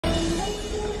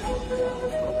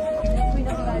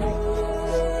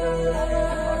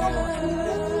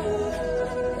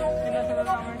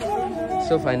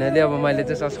So finally अब मैले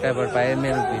चाहिँ सब्सक्राइबर पाएँ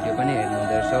मेरो भिडियो पनि हेर्नु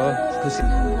हुँदो रहेछ हो खुसी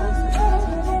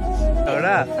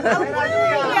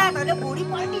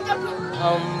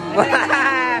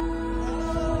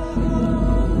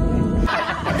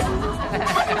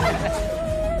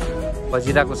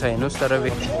बजिरहेको छ हेर्नुहोस् तर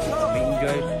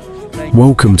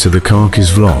Welcome to the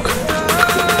Karkis vlog.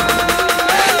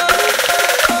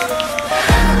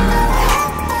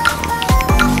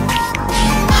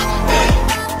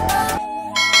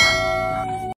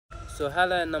 So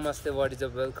hello and namaste, what is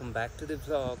up, welcome back to the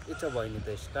vlog. It's a boy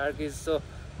Nitesh Karkis. So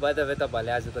by the way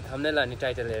तपाईहरुले आजको thumbnail अनि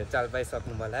टाइटल हेरेर चाल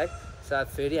पाइसक्नु होला है. सो आज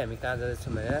फेरि हामी कहाँ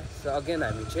जाँदैछौँ भने सो अगेन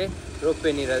हामी चाहिँ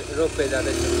रोपवे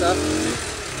जाँदैछौँ त.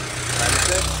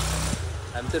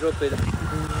 हामी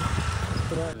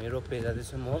रोपवे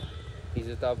जाँदैछौँ हो.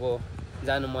 हिजो त अब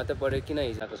जानु मात्रै पर्यो किन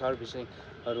हिजोको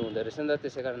सर्भिसिङहरु हुँदै रहेछ नि त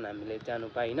त्यसै कारण हामीले जानु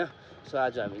पाइनँ. सो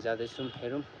आज हामी जाँदैछौँ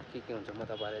हेरौँ के हुन्छ म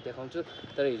तपाईहरुलाई देखाउँछु.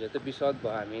 तर हिजो त बिसद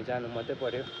भयो हामी जानु मात्रै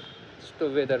पर्यो. त्यस्तो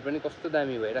वेदर पनि कस्तो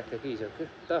दामी भइरहेको थियो कि हिजो के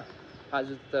त. आज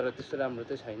तर त्यस्तो राम्रो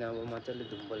चाहिँ छैन. अब मजाले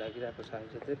धुम्बो लागिरहेको छ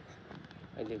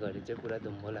अहिले घरि चाहिँ पुरा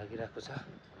धुम्बो लागिरहेको छ.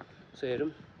 सो हेरौँ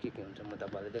के हुन्छ म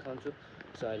तपाईहरुलाई देखाउँछु.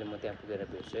 सो अहिले म त्यहाँ पुगेर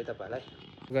भेट्छु है तपाईहरुलाई.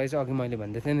 गाइस अघि मैले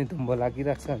भन्दै थिएँ नि धुम्बो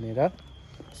लागिरहेको छ भनेर.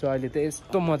 सो अहिले त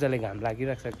यस्तो मजाले घाम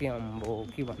लागिरहेको छ कि अम्बो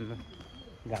के भन्नु.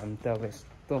 घाम त अब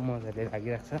यस्तो मजाले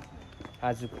लागिरहेको छ.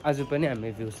 आज पनि हामी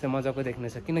भ्यूज चाहिँ मजाको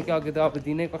देख्नेछ किनकि अघि त अब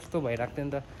दिनै कस्तो भइरहेको थियो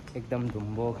नि त एकदम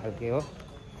धुम्बो खालके हो.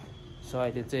 सो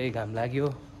अहिले चाहिँ घाम लाग्यो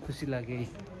खुसी लाग्यो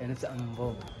हेर्नुहोस् अम्बो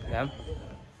घाम.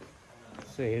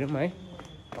 सो हेरौँ है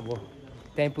अब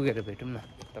त्यहीँ पुगेर भेटौँ न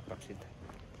तपाईँसित.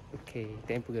 ओके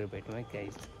त्यहीँ पुगेर भेटौँ है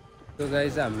गाइस. सो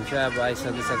गाइस हामी चाहिँ अब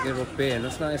आइसकिसक्यो रोपवे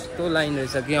हेर्नुहोस् न यस्तो लाइन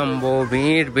रहेछ कि अम्बो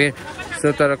भिड. सो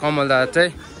तर कमल दादा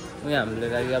चाहिँ उयो हामीले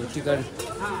लागि अब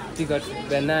टिकट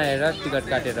बिहान आएर टिकट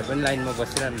काटेर पनि लाइनमा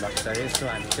बसिरहनु भएको छ अरे. सो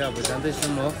हामी चाहिँ अब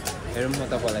जाँदैछौँ हो. हेरौँ म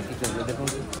तपाईँलाई के हुन्छ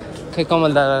देखाउँछु. खै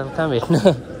कमल दादा कहाँ भेट्नु.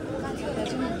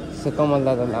 सो कमल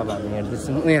दादालाई अब हामी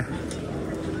हेर्दैछौँ उहाँ.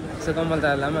 सो कमल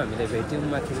दादालाई पनि हामीले भेट्यौँ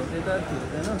माथि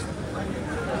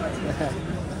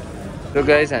र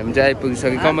गाइस हामी चाहिँ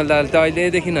आइपुगिसक्यो. कमल दादा त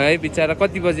अहिलेदेखि है बिचरा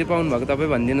कति बजी पाउनु भएको तपाईँ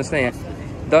भनिदिनुहोस् न. यहाँ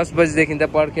 10 बजीदेखि त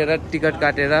पर्खेर टिकट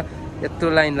काटेर यत्रो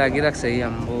लाइन लागिरहेको छ है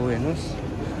अम्बो हेर्नुहोस्.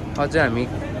 अझ हामी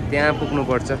त्यहाँ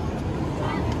पुग्नुपर्छ.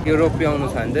 यो रोपवे आउनु छ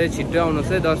भने चाहिँ छिट्टै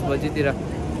आउनुहोस् है 10 बजीतिर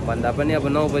भन्दा पनि अब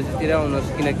 9 बजीतिर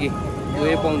आउनुहोस् किनकि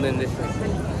उयो पाउँदैन रहेछ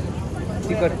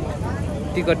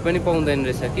टिकट पनि पाउँदैन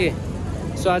रहेछ कि.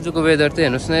 सो आजको वेदर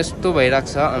चाहिँ हेर्नुहोस् न यस्तो भइरहेको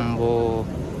छ अम्बो.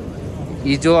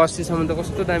 हिजो 80 सम्म त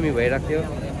कस्तो दामी भइरहेको थियो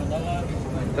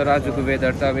तर आजको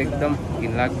वेदर त अब एकदम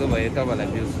घिनलाग्दो भयो. तपाईँहरूलाई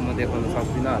भ्यूज म देखाउन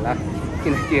सक्दिनँ होला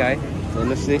किनकि है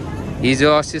हेर्नुहोस् नि हिजो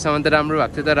 80 सम्म त राम्रो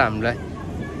भएको थियो तर हामीलाई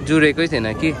जुरेकै थिएन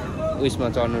कि उयसमा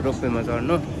चढ्नु रोपवेमा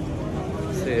चढ्नु.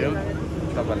 सो हेरौँ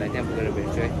तपाईँहरूलाई त्यहाँ पुगेर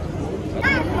भेट्छु है.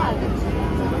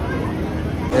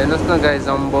 हेर्नुहोस् न गाइस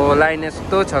अम्बो लाइन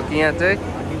यस्तो छ कि यहाँ चाहिँ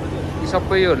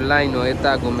सबै यो लाइन हो.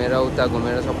 यता घुमेर उता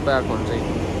घुमेर सबै आएको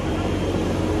हुन्छ.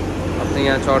 अब त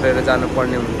यहाँ चढेर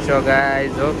जानुपर्ने हुन्छ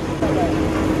गाइस हो.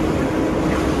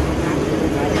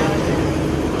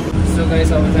 सो गाइस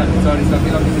अब चाहिँ हामी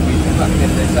चढिसक्यो. अलिकति भिडियो भएको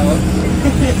रहेछ हो.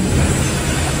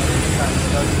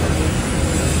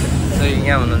 सो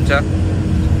यहाँ हुनुहुन्छ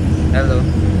हेलो.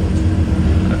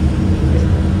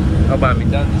 अब हामी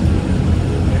जान्छौँ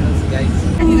हेर्नुहोस् गाइस.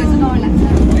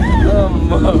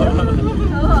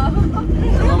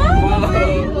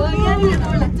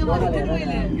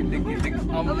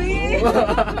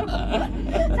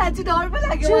 साँच्ची डर पो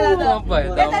लाग्यो मलाई त.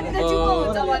 यतातिर चुप्पो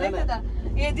हुन्छ भनेको त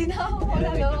हेर्दिन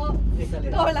ओह्रालो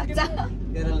डर लाग्छ.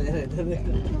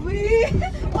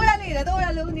 ओह्रालो हेर त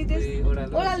ओह्रालो नितेश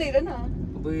ओह्रालो हेर न.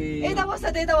 यता बस्छ त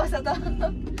यता बस्छ त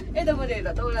यता पऱ्यो हेर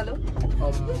त ओह्रालो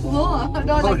हो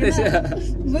डर लाग्छ.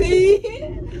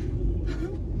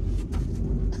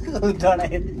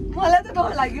 मलाई त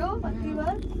डर लाग्यो.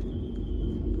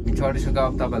 चढिसक्यो.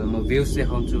 अब तपाईँहरूलाई म भ्यूज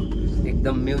देखाउँछु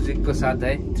एकदम म्युजिकको साथ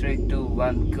है. 3, 2,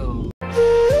 1 गो.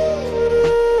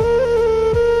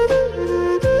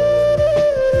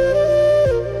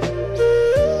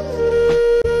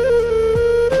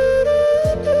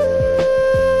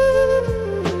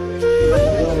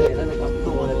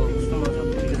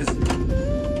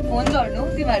 फोन झर्नु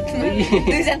तिमीहरू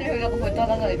दुईजना एउटा फोटो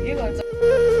लगाएर के गर्छ.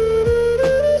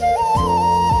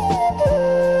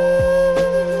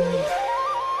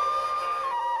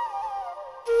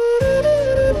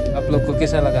 आप लोग को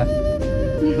कैसा लगा.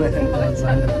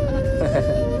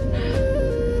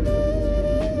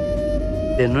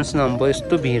 हेर्नुहोस् न अम्बो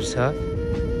यस्तो भिड छ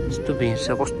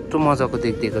कस्तो मजाको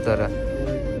देखिएको तर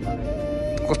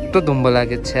कस्तो धुम्बो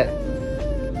लागेको छ.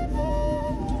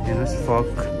 हेर्नुहोस् फग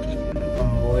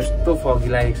अम्बो यस्तो फगी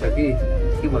लागेको छ कि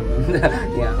के भन्नुहुन्छ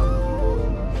यहाँ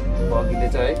भगिले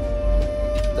चाहिँ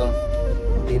एकदम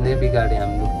दिनै बिगाड्यो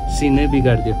हाम्रो सिनै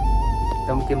बिगाडिदियो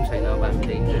एकदम के पनि छैन अब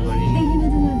हामीले इन्जोय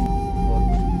गरिदियो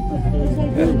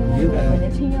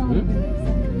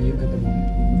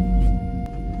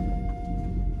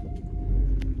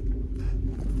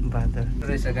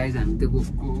रहेछ गाइज हामी त्यो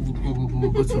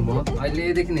गएको छु म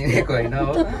अहिलेदेखि हेरेको होइन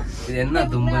हो हेर्न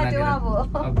धुम्बो लागेर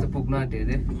अब त पुग्न आँट्यो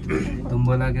अरे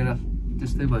धुम्बो लागेर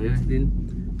त्यस्तै भयो दिन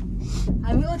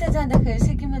हामी उता जाँदाखेरि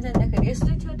सिक्किममा जाँदाखेरि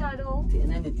यस्तै थियो टाढो हो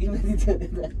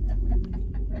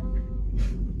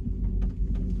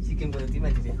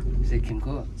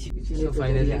सिक्किमको सो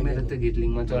फाइनली मेरो त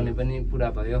घिटलिङमा चढ्ने पनि पुरा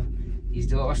भयो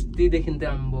हिजो अस्तिदेखि त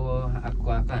आम्बो आएको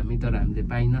हामी तर हामीले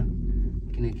पाइन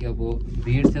किनकि अब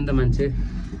भिड थियो नि त मान्छे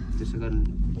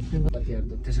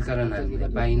त्यसै कारण हामीले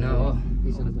पाइन हो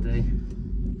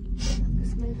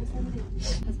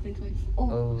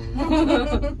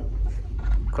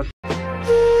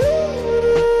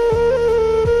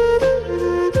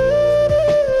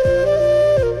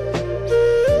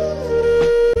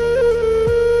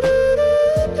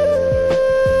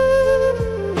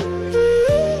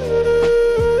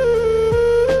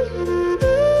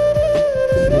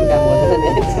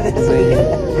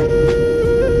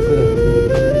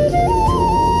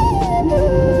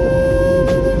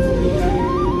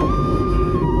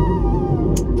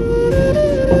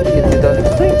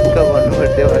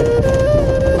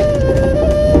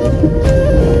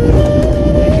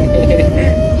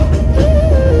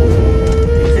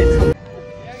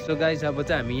गाइस अब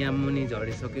चाहिँ हामी यहाँ मुनि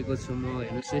झरिसकेको छौँ म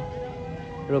हेर्नुहोस् है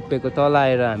रोपेको तल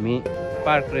आएर हामी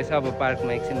पार्क रहेछ अब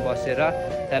पार्कमा एकछिन बसेर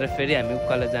त्यहाँबाट फेरि हामी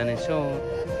उकालो जानेछौँ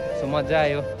सो मजा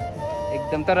आयो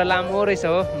एकदम तर लामो रहेछ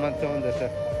हो मजा आउँदछ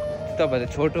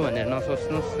तपाईँहरूले छोटो भनेर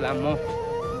नसोच्नुहोस् लामो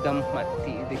एकदम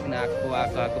माथिदेखि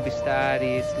आएको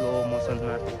बिस्तारै स्लो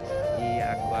मोसनमा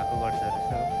आएको गर्छ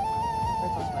रहेछ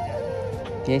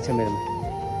त्यहीँ छ मेरोमा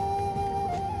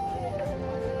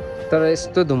तर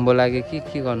यस्तो धुम्बो लाग्यो कि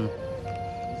के गर्नु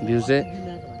भ्यू चाहिँ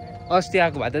अस्ति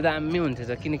आएको भए त दामी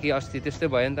हुन्थेछ किनकि अस्ति त्यस्तै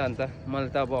भयो नि त अन्त मलाई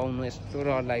त अब आउनु यस्तो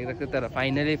रहर लागिरहेको थियो तर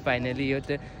फाइनली यो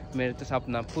चाहिँ मेरो त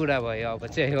सपना पुरा भयो अब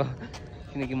चाहिँ हो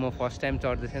किनकि म फर्स्ट टाइम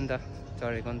चढ्दै थिएँ नि त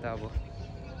चढेको नि त अब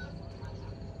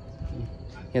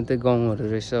यहाँ त गाउँहरू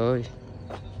रहेछ है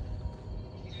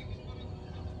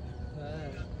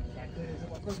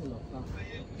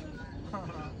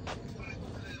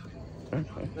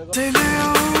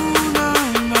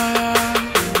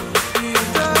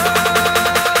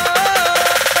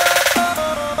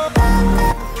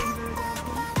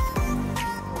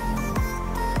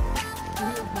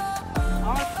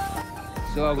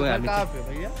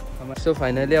सो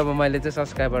फाइनली अब मैले चाहिँ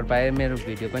सब्सक्राइबर पाएँ मेरो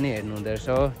भिडियो पनि हेर्नु हुँदो रहेछ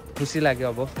हो खुसी लाग्यो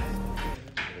अब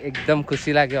एकदम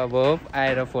खुसी लाग्यो अब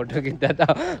आएर फोटो खिच्दा त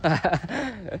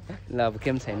ल अब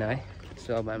केही पनि छैन है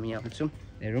सो अब हामी आउँछौँ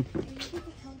हेरौँ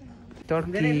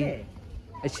टर्की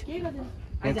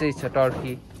यहाँ चाहिँ छ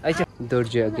टर्की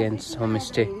दोर्जे अगेन्स्ट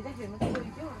होमस्टे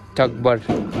टकबर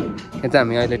यहाँ त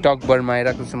हामी अहिले टकबरमा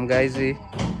आइरहेको छौँ गाइज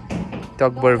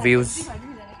टकबर भ्युज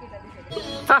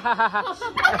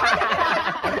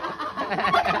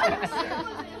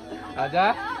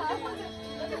हजुर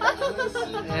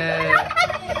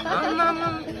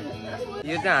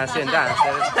यो चाहिँ हाँस्यो नि त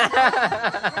हाँस्यो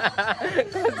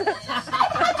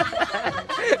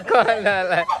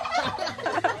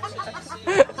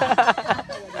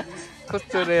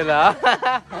कस्तो रेला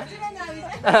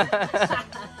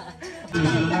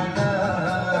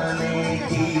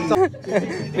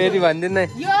फेरि भनिदिनु है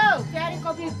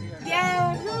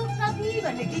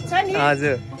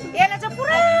हजुर यसलाई चाहिँ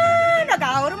पुरानो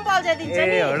घाउहरू पनि बल्झाइदिन्छ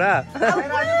नि हो र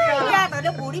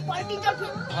यादहरूले भुँडी पल्टिन्छ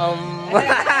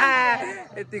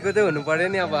यतिको चाहिँ हुनु पर्यो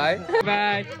नि अब है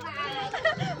बाई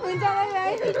हुन्छ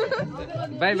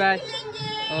बाई बाई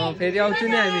फेरि आउँछु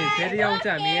नि हामी फेरि आउँछ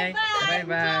हामी यहीँ बाई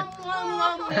बाई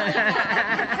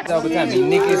अब चाहिँ हामी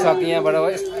निक्लिसक्यो यहाँबाट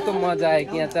यस्तो मजा आयो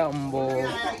कि यहाँ चाहिँ अम्बो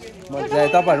मजा आयो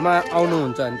तपाईँहरूमा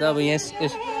आउनुहुन्छ भने त अब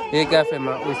यहाँ यही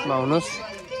क्याफेमा उयसमा आउनुहोस्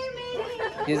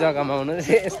यो जग्गामा आउनुहोस्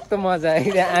यस्तो मजा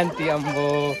आयो क्या आन्टी अम्बो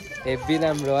हेभी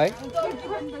राम्रो है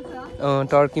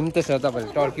टर्की पनि त छ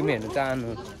तपाईँहरूले टर्की पनि हेर्नु चाहनु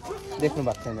देख्नु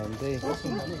भएको छैन भने चाहिँ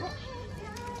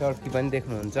टर्की पनि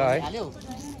देख्नुहुन्छ है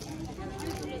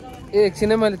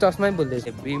एकछिनै मैले चस्मै बोल्दैछु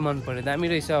हेभी मन पऱ्यो दामी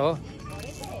रहेछ हो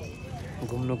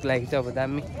घुम्नुको लागि चाहिँ अब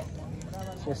दामी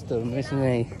यस्तोहरू रहेछ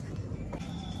यहीँ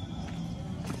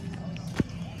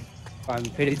हामी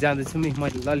फेरि जाँदैछौँ नि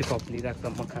मैले ललिपप लिइरहेको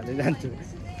म खाँदै जान्छु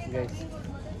गाइस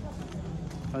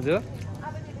हजुर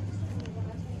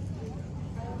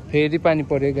फेरि पानी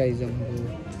पर्यो गाइस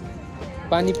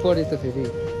पानी पर्यो त फेरि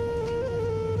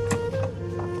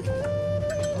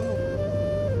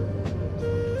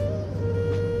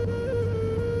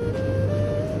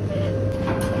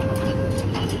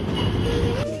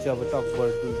चाहिँ अब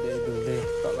टकबाट डुल्दै डुल्दै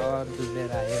तल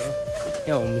डुलेर आयो।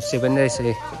 यहाँ होमस्टे पनि रहेछ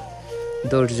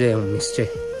दोर्जे होमस्टे।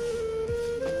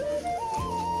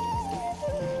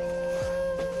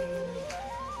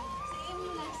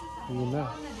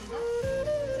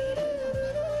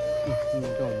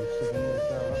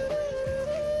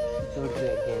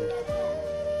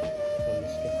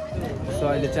 सो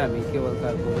अहिले चाहिँ हामी केबल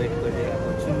कारको वेट गरिरहेको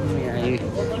छौँ। यहाँ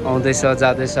आउँदैछ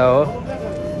जाँदैछ हो।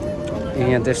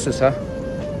 यहाँ त्यस्तो छ,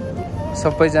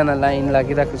 सबैजना लाइन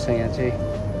लागिरहेको छ। यहाँ चाहिँ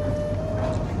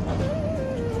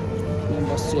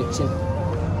बस्छु एकछिन,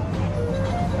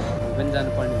 पनि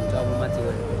जानुपर्ने हुन्छ अब माथि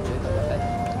गरेको चाहिँ तपाईँलाई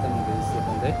एकदम भेज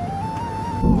देखाउँदै।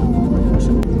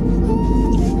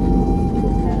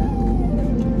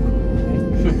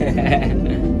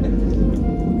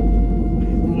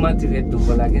 माथि फेरि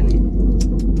धुपो लाग्यो नि,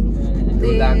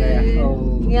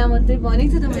 यहाँ मात्रै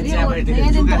भनेको छु त मैले, यहाँदेखि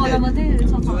तल मात्रै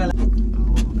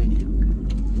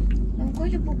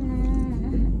कहिले पुग्नु है।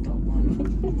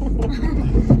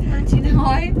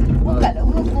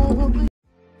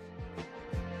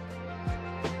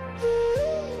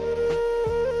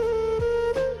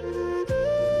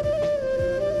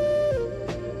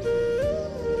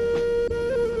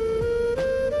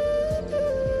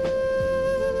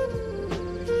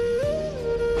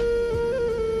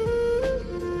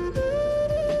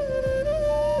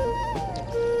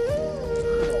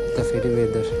 फेरि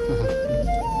weather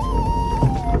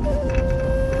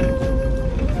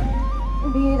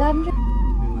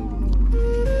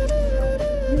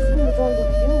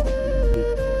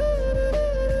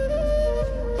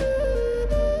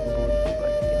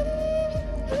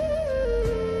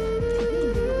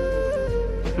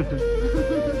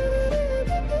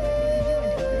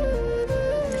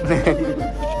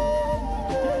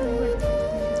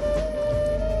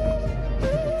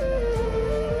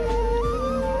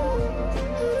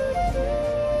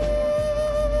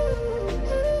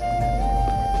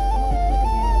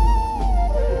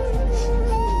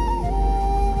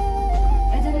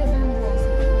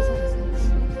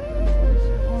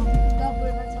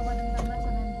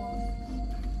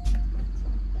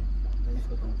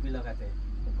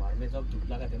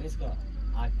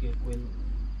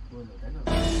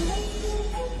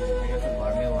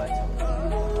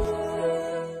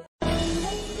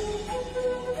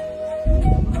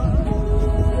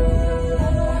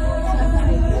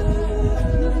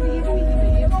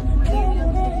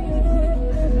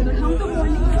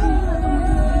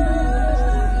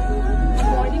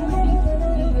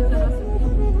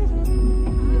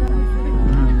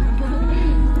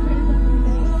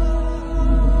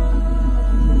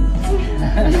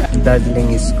Darjeeling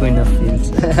is queen of hills.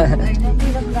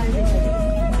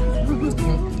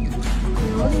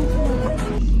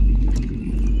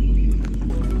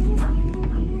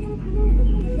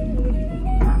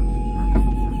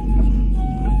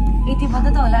 यति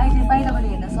मात्रै त होला, अहिले बाहिरबाट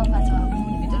हेर्दा सफा छ,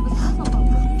 भित्र कस्तो सफा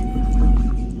हुन्छ।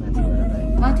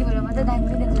 माथिबाट मात्रै दामी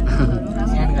देख्छ।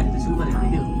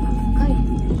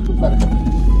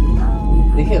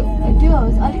 देख्यो त्यो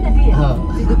अलिकति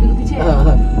पछि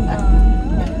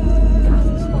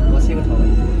बसेको ठाउँ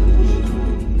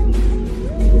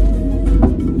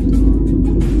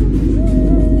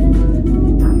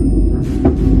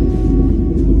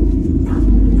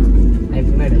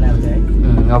आइपुग्न ढेला हुन्छ है।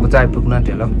 अब चाहिँ आइपुग्न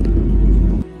ढेलो।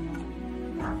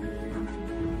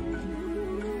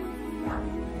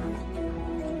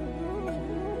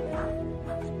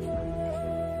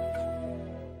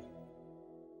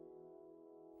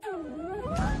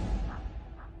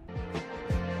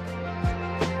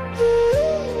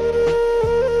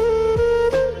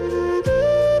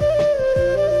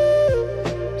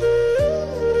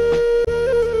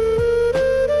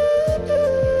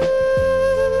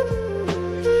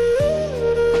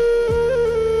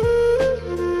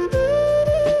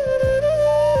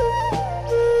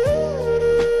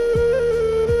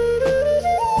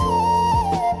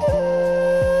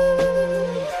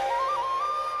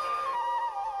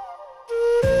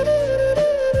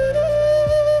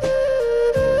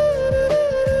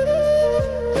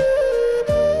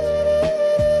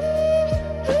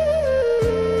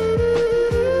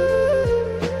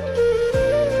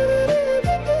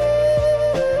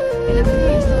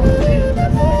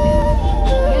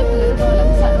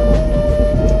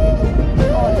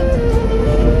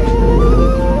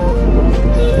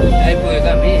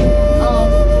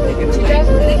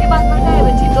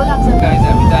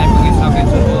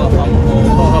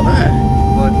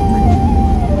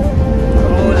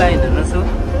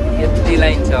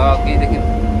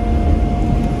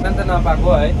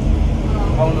 नपाएको है,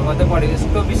 पाउनु मात्रै पढेको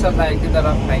यस्तो विश्वास लागेको थियो, तर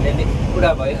फाइनली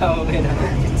पुरा भयो। अब मेरो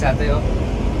इच्छा चाहिँ हो।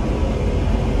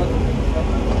 म त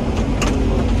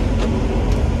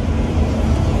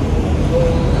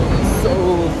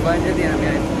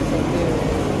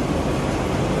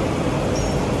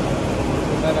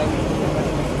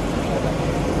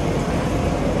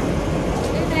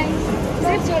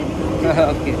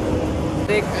ओके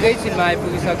एकैछिनमा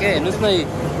आइपुगिसकेँ हेर्नुहोस् न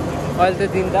अहिले त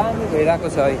दिन दामी भइरहेको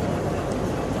छ है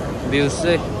भ्युज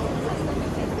चाहिँ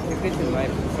एकैछिनमा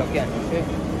आइपुगिसक्यो हामी चाहिँ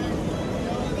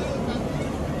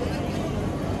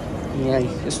यहाँ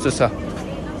यस्तो छ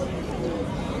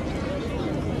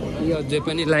यो अझै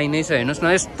पनि लाइनै छ हेर्नुहोस् न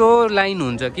यस्तो लाइन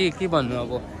हुन्छ कि के भन्नु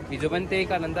अब हिजो पनि त्यही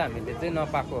कारण त हामीले चाहिँ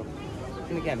नपाएको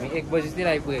किनकि हामी 1 बजीतिर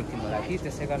आइपुगेको थियौँ होला कि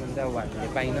त्यसै कारण चाहिँ अब हामीले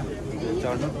पाइनँ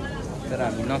चढ्नु तर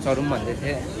हामी नचढौँ भन्दै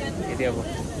थिएँ फेरि अब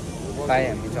पाएँ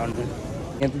हामी चढ्नु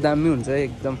यहाँ त दामी हुन्छ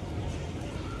एकदम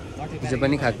हिजो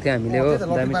पनि खाएको थियो हामीले हो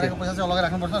दामी थियो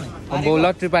अब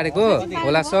लट्री पारेको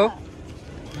होला सौ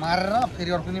मारेर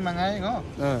फेरि अर्को नि मगाएँ हो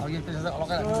अब यो पैसा चाहिँ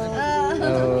अलग्गै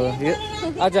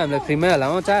राख्नु आज हामीलाई फ्रीमै होला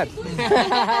हो चार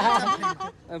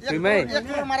फ्रीमै 1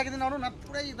 करोड मारेको दिन आउनु न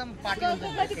पुरै एकदम पार्टी हुन्छ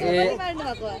ए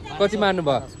कति मार्नु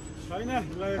भयो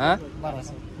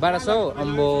 1200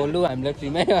 अम्बो लु हामीलाई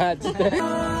फ्रीमै आज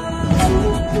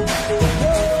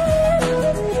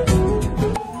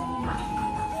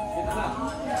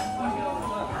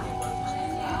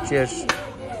Cheers.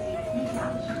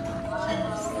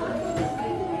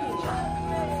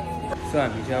 सो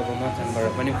हामी चाहिँ अब मचानबाट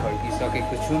पनि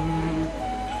फर्किसकेको छौँ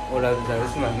ओह्रालो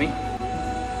जाँदैछौँ हामी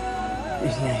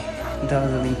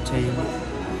दार्जिलिङ चाहिँ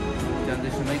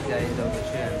जाँदैछौँ है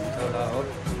जाँदैछु हामी एउटा हो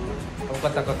अब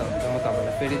कता कता हुन्छ म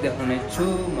तपाईँलाई फेरि देखाउने छु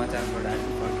मचानबाट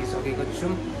हामी फर्किसकेको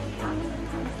छौँ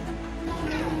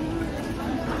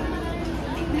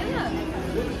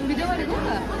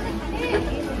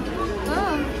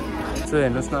सो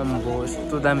हेर्नुहोस् न अब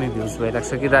यस्तो दामी भ्युज भइरहेको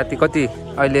छ कि राति कति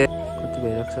अहिले कति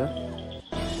भइरहेको छ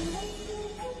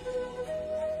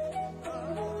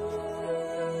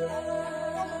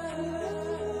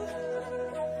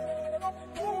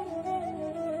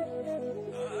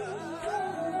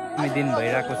दिन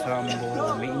भइरहेको छ अब हामी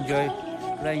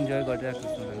पुरा इन्जोय गरिरहेको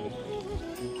छौँ हामी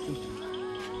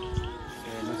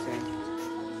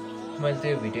मैले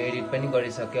त्यो भिडियो एडिट पनि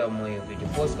गरिसकेँ अब म यो भिडियो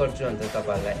पोस्ट गर्छु अन्त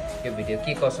तपाईँहरूलाई यो भिडियो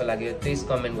के कसो लाग्यो प्लिज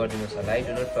कमेन्ट गरिदिनुहोस् होला I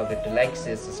do not forget to like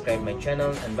share subscribe my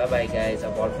channel and by by guys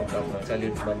अब अर्को ब्लगमा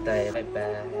सल्युट भन्दा बाई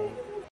बाई